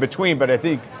between, but I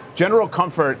think general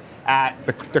comfort at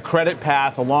the credit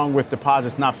path along with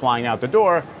deposits not flying out the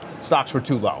door, stocks were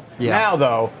too low. Yeah. Now,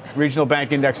 though, regional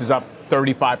bank index is up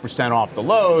 35% off the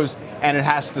lows, and it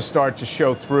has to start to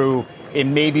show through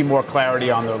in maybe more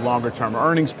clarity on the longer-term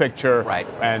earnings picture. Right.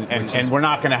 And we're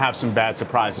not going to have some bad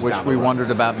surprises. Which we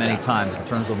wondered about many times in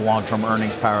terms of long-term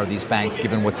earnings power of these banks,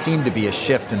 given what seemed to be a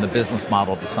shift in the business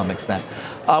model to some extent.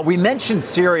 We mentioned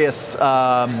Sirius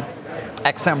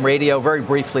XM Radio very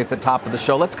briefly at the top of the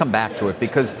show. Let's come back to it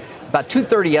because about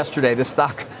 2:30 yesterday, the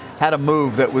stock had a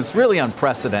move that was really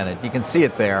unprecedented. You can see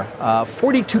it there.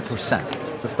 42%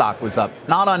 the stock was up,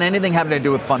 not on anything having to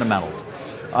do with fundamentals.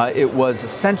 It was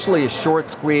essentially a short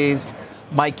squeeze.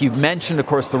 Mike, you've mentioned, of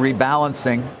course, the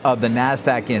rebalancing of the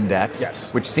NASDAQ index,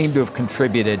 yes, which seemed to have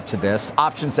contributed to this.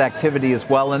 Options activity as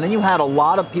well. And then you had a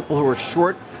lot of people who were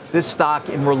short this stock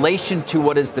in relation to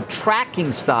what is the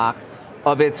tracking stock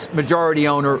of its majority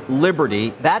owner,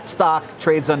 Liberty. That stock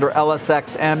trades under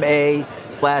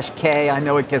LSXMA/K. I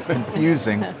know it gets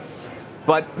confusing.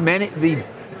 But the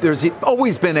there's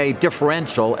always been a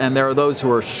differential, and there are those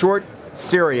who are short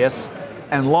Sirius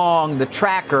and long the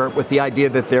tracker with the idea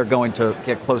that they're going to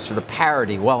get closer to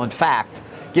parity. Well, in fact,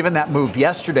 given that move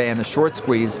yesterday and the short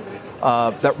squeeze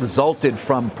that resulted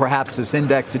from perhaps this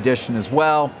index addition as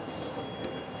well,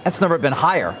 that's never been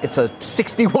higher. It's a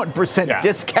 61%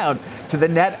 discount to the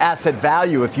net asset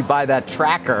value if you buy that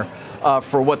tracker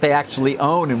for what they actually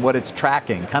own and what it's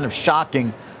tracking. Kind of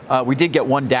shocking. We did get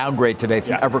one downgrade today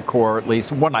from Evercore, at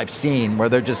least one I've seen, where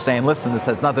they're just saying, listen, this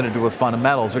has nothing to do with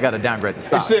fundamentals. We got to downgrade the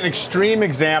stock. This is an extreme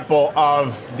example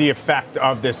of the effect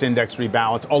of this index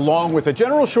rebalance, along with a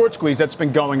general short squeeze that's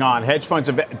been going on. Hedge funds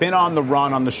have been on the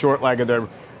run on the short leg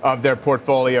of their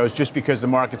portfolios just because the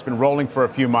market's been rolling for a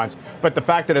few months. But the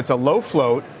fact that it's a low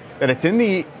float, that it's in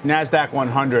the NASDAQ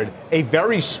 100, a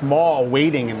very small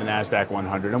weighting in the NASDAQ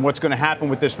 100. And what's going to happen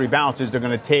with this rebalance is they're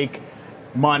going to take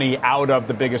money out of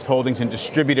the biggest holdings and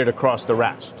distribute it across the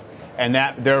rest. And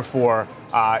that, therefore,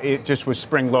 it just was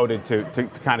spring-loaded to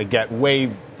kind of get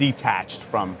way detached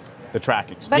from the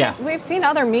tracking. But we've seen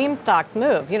other meme stocks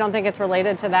move. You don't think it's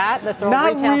related to that, this sort of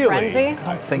Not retail really. frenzy?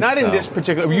 I don't think Not so. in this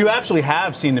particular. You actually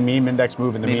have seen the meme index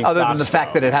move in the meme other stocks. than the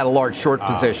fact that it had a large short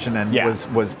position and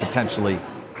was potentially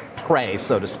prey,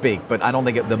 so to speak. But I don't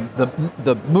think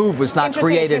the move was not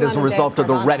created as a result of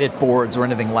the Reddit boards or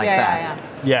anything like that.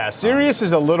 Yeah, Sirius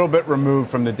is a little bit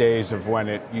removed from the days of when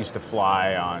it used to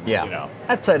fly on, you know.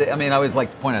 That said, I mean, I always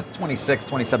like to point out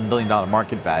 $27 billion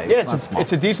market value. Yeah,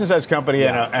 it's a decent-sized company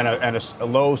and a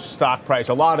low stock price.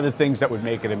 A lot of the things that would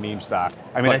make it a meme stock.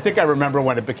 I mean, I think I remember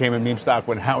when it became a meme stock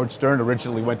when Howard Stern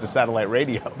originally went to satellite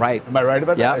radio. Right. Am I right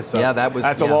about that? So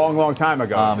that's a long, long time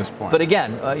ago at this point. But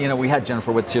again, we had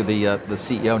Jennifer Witz here, the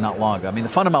CEO, not long ago. I mean, the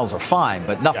fundamentals are fine,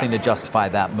 but nothing to justify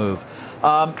that move.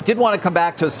 Did want to come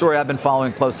back to a story I've been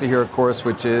following closely here, of course,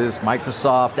 which is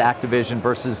Microsoft, Activision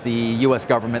versus the U.S.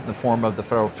 government in the form of the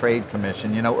Federal Trade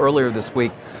Commission. You know, earlier this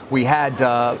week, we had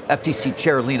FTC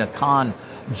Chair Lina Khan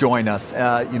join us.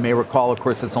 You may recall, of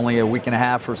course, it's only a week and a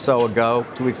half or so ago,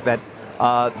 2 weeks, that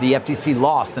the FTC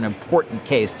lost an important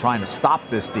case trying to stop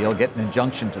this deal, get an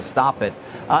injunction to stop it.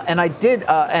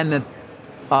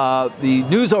 The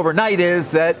news overnight is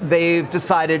that they've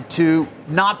decided to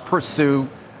not pursue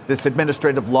this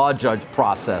administrative law judge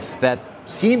process that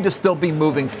seemed to still be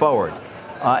moving forward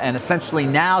and essentially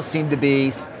now seem to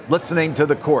be listening to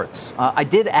the courts. I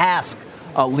did ask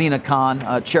Lina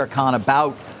Khan, Chair Khan,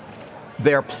 about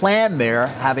their plan there,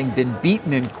 having been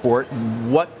beaten in court,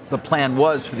 and what the plan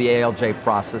was for the ALJ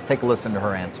process. Take a listen to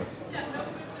her answer.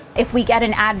 If we get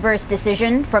an adverse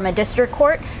decision from a district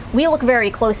court, we look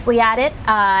very closely at it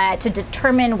to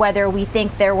determine whether we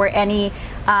think there were any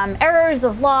errors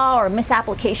of law or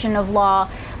misapplication of law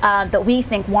that we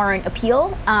think warrant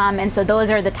appeal. And so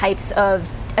those are the types of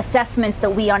assessments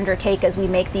that we undertake as we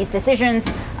make these decisions.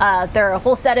 There are a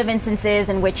whole set of instances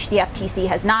in which the FTC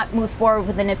has not moved forward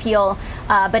with an appeal,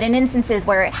 but in instances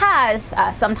where it has,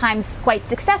 sometimes quite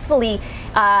successfully,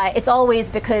 it's always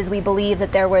because we believe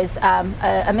that there was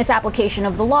a misapplication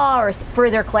of the law or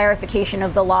further clarification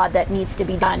of the law that needs to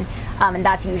be done, and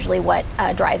that's usually what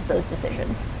drives those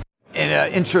decisions.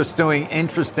 An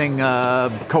interesting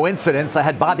coincidence. I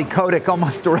had Bobby Kotick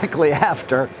almost directly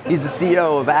after. He's the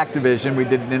CEO of Activision. We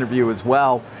did an interview as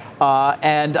well.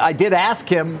 And I did ask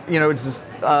him,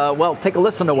 take a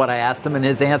listen to what I asked him and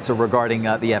his answer regarding the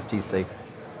FTC.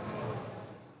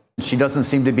 She doesn't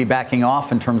seem to be backing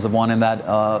off in terms of wanting that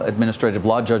administrative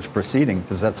law judge proceeding.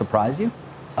 Does that surprise you?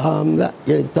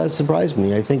 It does surprise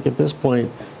me. I think at this point,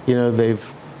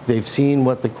 they've seen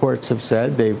what the courts have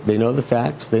said. They know the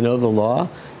facts. They know the law.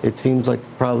 It seems like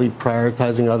probably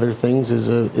prioritizing other things is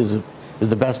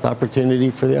the best opportunity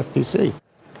for the FTC.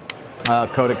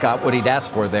 Kotick got what he'd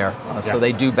asked for there, so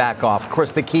they do back off. Of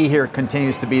course, the key here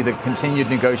continues to be the continued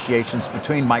negotiations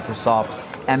between Microsoft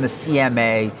and the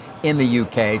CMA in the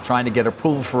UK, trying to get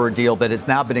approval for a deal that has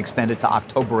now been extended to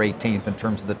October 18th in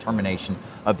terms of the termination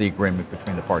of the agreement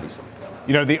between the parties.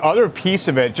 The other piece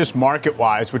of it, just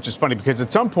market-wise, which is funny because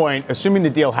at some point, assuming the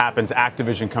deal happens,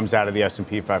 Activision comes out of the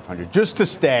S&P 500 just to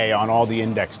stay on all the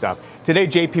index stuff. Today,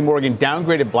 J.P. Morgan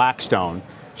downgraded Blackstone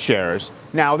shares.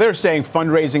 Now, they're saying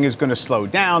fundraising is going to slow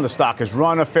down. The stock has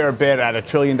run a fair bit at $1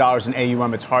 trillion in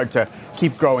AUM. It's hard to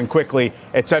keep growing quickly,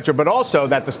 et cetera. But also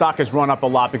that the stock has run up a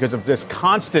lot because of this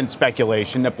constant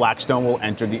speculation that Blackstone will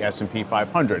enter the S&P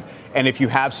 500. And if you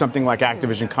have something like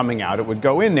Activision coming out, it would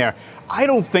go in there. I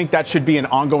don't think that should be an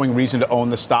ongoing reason to own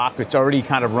the stock. It's already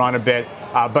kind of run a bit.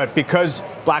 But because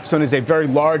Blackstone is a very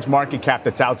large market cap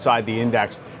that's outside the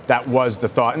index, that was the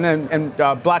thought.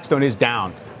 And Blackstone is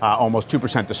down almost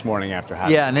 2% this morning after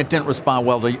having. Yeah, and it didn't respond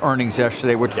well to earnings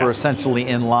yesterday, which were essentially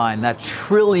in line. That $1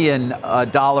 trillion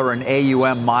in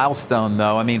AUM milestone,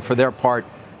 though, I mean, for their part,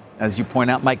 as you point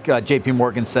out, Mike, JP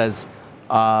Morgan says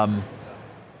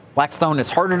Blackstone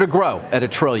is harder to grow at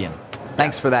 $1 trillion.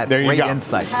 Thanks for that great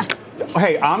insight.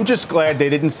 Hey, I'm just glad they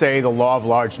didn't say the law of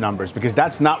large numbers, because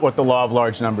that's not what the law of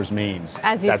large numbers means.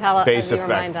 As you tell us, as you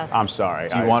remind us. I'm sorry.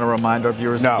 Do you want to remind our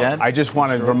viewers again? No, I just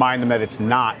want to remind them that it's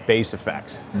not base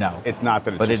effects. No. It's not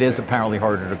that it's But it is apparently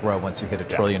harder to grow once you hit $1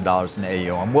 trillion in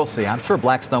AUM. We'll see. I'm sure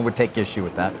Blackstone would take issue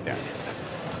with that. Yeah.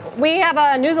 We have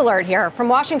a news alert here from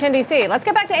Washington, D.C. Let's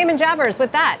get back to Eamon Javers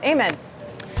with that. Eamon.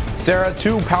 Sarah,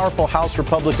 two powerful House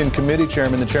Republican committee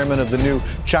chairmen, the chairman of the new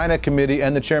China Committee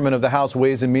and the chairman of the House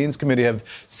Ways and Means Committee, have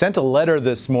sent a letter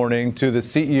this morning to the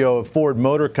CEO of Ford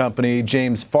Motor Company,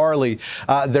 James Farley.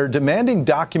 They're demanding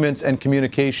documents and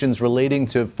communications relating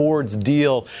to Ford's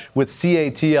deal with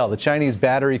CATL, the Chinese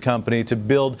battery company, to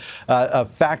build a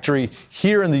factory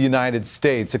here in the United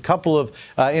States. A couple of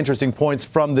interesting points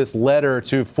from this letter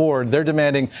to Ford. They're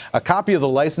demanding a copy of the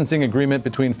licensing agreement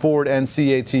between Ford and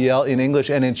CATL in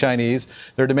English and in Chinese.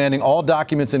 They're demanding all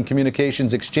documents and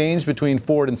communications exchanged between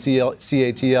Ford and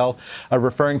CATL,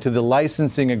 referring to the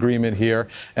licensing agreement here,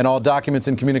 and all documents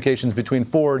and communications between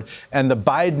Ford and the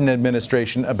Biden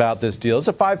administration about this deal. It's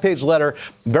a 5-page letter,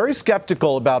 very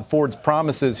skeptical about Ford's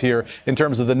promises here in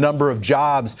terms of the number of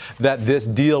jobs that this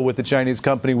deal with the Chinese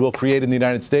company will create in the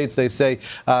United States. They say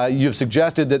you've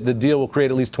suggested that the deal will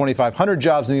create at least 2,500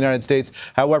 jobs in the United States.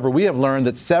 However, we have learned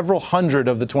that several hundred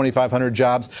of the 2,500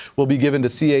 jobs will be given to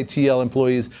CATL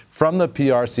employees from the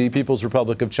PRC, People's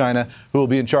Republic of China, who will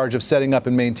be in charge of setting up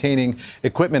and maintaining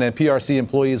equipment, and PRC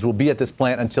employees will be at this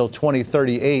plant until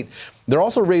 2038. They're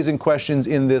also raising questions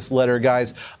in this letter,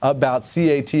 guys, about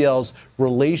CATL's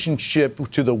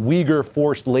relationship to the Uyghur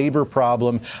forced labor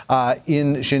problem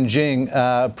in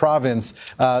Xinjiang province.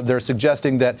 They're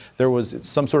suggesting that there was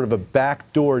some sort of a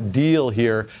backdoor deal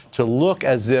here to look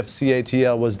as if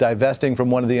CATL was divesting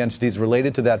from one of the entities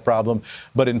related to that problem.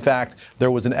 But in fact,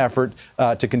 there was an effort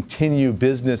to continue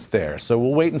business there. So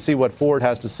we'll wait and see what Ford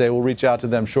has to say. We'll reach out to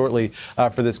them shortly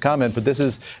for this comment. But this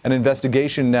is an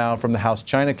investigation now from the House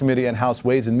China Committee and House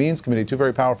Ways and Means Committee, two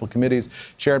very powerful committees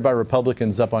chaired by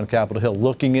Republicans up on Capitol Hill,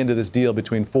 looking into this deal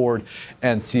between Ford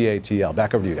and CATL.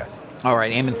 Back over to you guys. All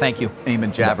right, Eamon, thank you.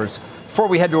 Eamon Javers. Before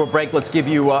we head to a break, let's give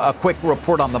you a quick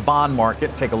report on the bond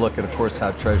market. Take a look at, of course,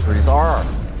 how treasuries are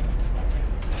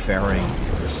faring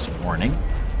this morning.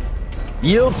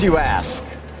 Yields, you ask?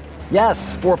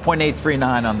 Yes,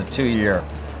 4.839 on the 2-year.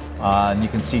 And you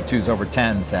can see 2s over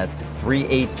 10s at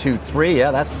 3.823. Yeah,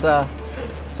 that's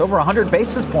it's over 100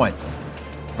 basis points.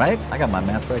 Right? I got my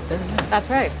math right there. Yeah. That's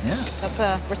right. Yeah. That's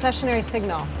a recessionary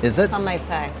signal. Is it? Some might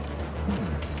say.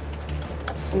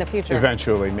 In the future.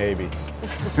 Eventually, maybe.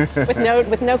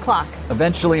 with no clock.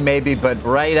 Eventually, maybe, but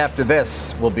right after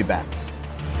this, we'll be back.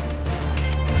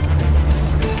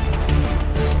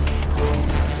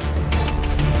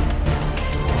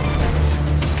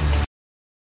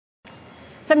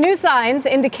 Some new signs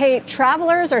indicate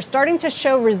travelers are starting to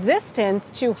show resistance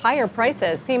to higher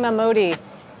prices. Seema Modi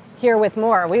here with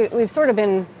more. We've sort of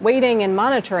been waiting and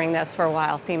monitoring this for a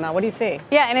while. Seema, what do you see?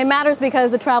 Yeah, and it matters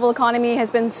because the travel economy has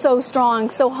been so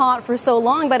strong, so hot for so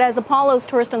long. But as Apollo's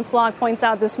Torsten Slog points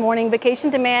out this morning,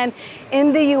 vacation demand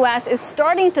in the U.S. is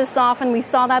starting to soften. We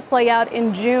saw that play out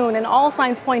in June, and all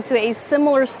signs point to a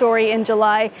similar story in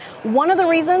July. One of the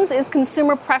reasons is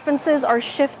consumer preferences are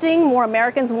shifting. More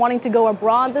Americans wanting to go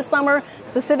abroad this summer,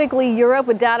 specifically Europe,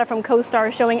 with data from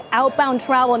CoStar showing outbound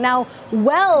travel now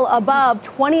well above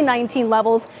 2019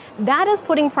 levels. That is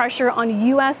putting pressure on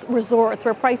U.S. resorts,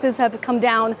 where prices have come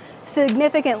down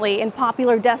significantly in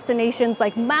popular destinations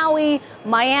like Maui,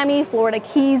 Miami, Florida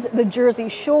Keys, the Jersey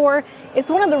Shore. It's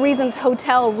one of the reasons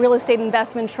hotel real estate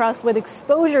investment trusts with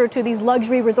exposure to these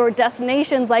luxury resort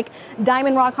destinations like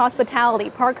Diamond Rock Hospitality,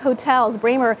 Park Hotels,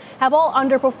 Braemar have all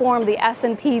underperformed the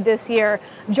S&P this year.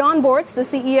 John Bortz, the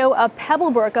CEO of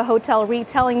Pebblebrook, a hotel REIT,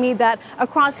 telling me that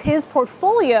across his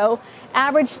portfolio,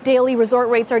 average daily resort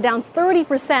rates are down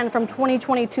 30% from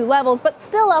 2022 levels, but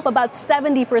still up about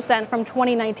 70% from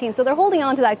 2019. So they're holding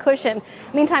on to that cushion.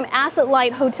 Meantime,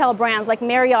 asset-light hotel brands like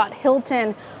Marriott,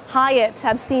 Hilton, Hyatt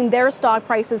have seen their stock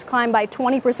prices climb by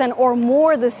 20% or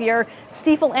more this year.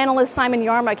 Stifel analyst Simon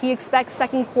Yarmuk, he expects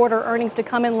second quarter earnings to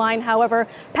come in line. However,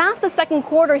 past the second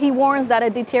quarter, he warns that a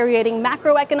deteriorating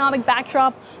macroeconomic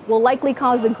backdrop will likely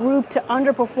cause the group to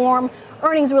underperform.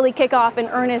 Earnings really kick off in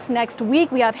earnest next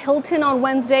week. We have Hilton on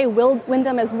Wednesday,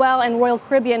 Wyndham as as well, and Royal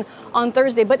Caribbean on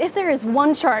Thursday. But if there is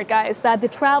one chart, guys, that the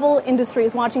travel industry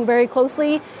is watching very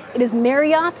closely, it is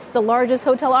Marriott, the largest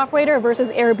hotel operator,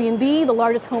 versus Airbnb, the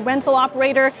largest home rental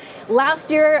operator. Last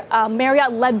year,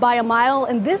 Marriott led by a mile,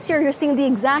 and this year you're seeing the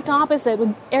exact opposite,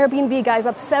 with Airbnb, guys,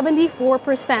 up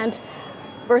 74%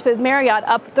 versus Marriott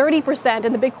up 30%.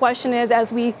 And the big question is,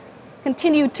 as we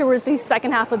continue towards the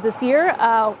second half of this year,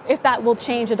 if that will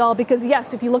change at all. Because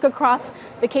yes, if you look across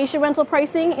vacation rental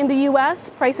pricing in the U.S.,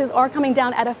 prices are coming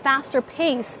down at a faster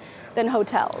pace than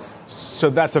hotels. So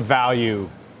that's a value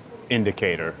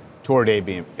indicator toward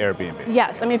Airbnb.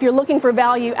 Yes, I mean, if you're looking for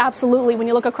value, absolutely. When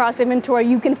you look across inventory,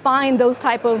 you can find those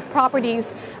type of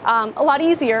properties a lot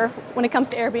easier when it comes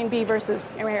to Airbnb versus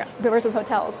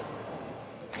hotels.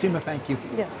 Seema, thank you.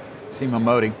 Yes. Seema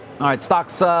Modi. All right,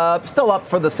 stocks still up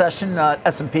for the session.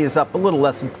 S&P is up a little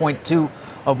less than 0.2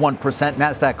 of 1%.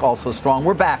 NASDAQ also strong.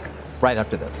 We're back right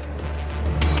after this.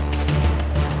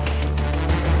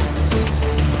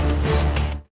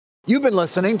 You've been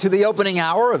listening to the opening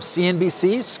hour of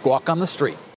CNBC's Squawk on the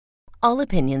Street. All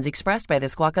opinions expressed by the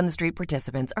Squawk on the Street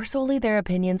participants are solely their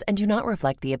opinions and do not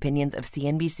reflect the opinions of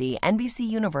CNBC, NBC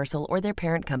Universal, or their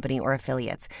parent company or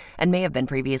affiliates, and may have been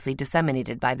previously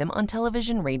disseminated by them on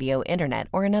television, radio, internet,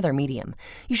 or another medium.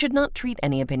 You should not treat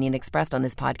any opinion expressed on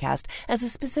this podcast as a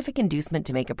specific inducement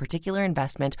to make a particular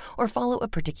investment or follow a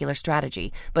particular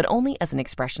strategy, but only as an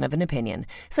expression of an opinion.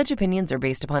 Such opinions are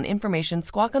based upon information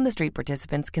Squawk on the Street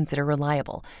participants consider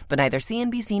reliable, but neither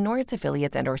CNBC nor its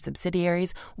affiliates and or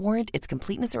subsidiaries warrant its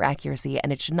completeness or accuracy,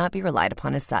 and it should not be relied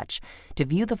upon as such. To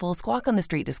view the full Squawk on the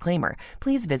Street disclaimer,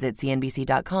 please visit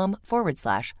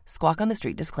cnbc.com/Squawk on the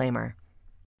Street disclaimer.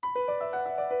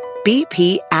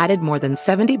 BP added more than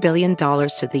 $70 billion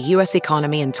to the U.S.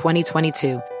 economy in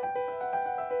 2022.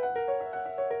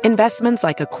 Investments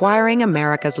like acquiring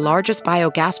America's largest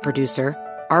biogas producer,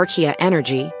 Archaea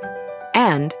Energy,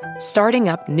 and starting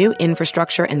up new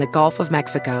infrastructure in the Gulf of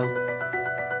Mexico.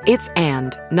 It's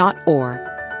and, not or.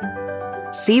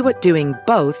 See what doing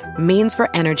both means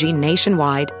for energy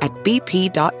nationwide at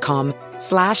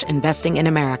bp.com/investing in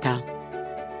America.